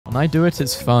When I do it,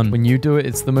 it's fun. When you do it,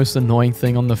 it's the most annoying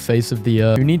thing on the face of the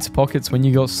earth. Who needs pockets when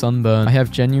you got sunburn? I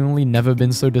have genuinely never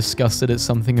been so disgusted at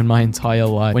something in my entire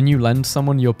life. When you lend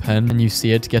someone your pen and you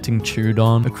see it getting chewed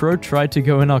on. A crow tried to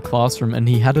go in our classroom and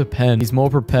he had a pen. He's more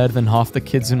prepared than half the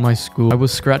kids in my school. I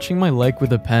was scratching my leg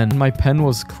with a pen and my pen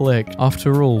was clicked.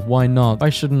 After all, why not?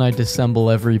 Why shouldn't I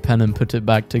disassemble every pen and put it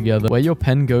back together? Where your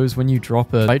pen goes when you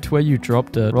drop it, right where you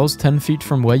dropped it. Rolls 10 feet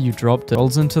from where you dropped it.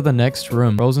 Rolls into the next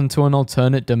room. Rolls into an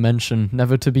alternate dimension,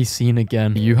 never to be seen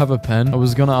again. Do you have a pen? I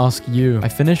was gonna ask you. I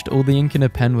finished all the ink in a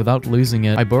pen without losing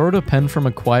it. I borrowed a pen from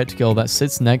a quiet girl that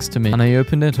sits next to me, and I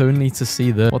opened it only to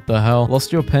see this. What the hell?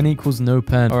 Lost your pen equals no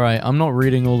pen. Alright, I'm not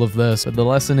reading all of this, but the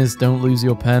lesson is don't lose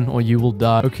your pen or you will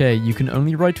die. Okay, you can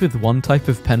only write with one type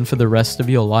of pen for the rest of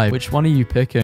your life. Which one are you picking?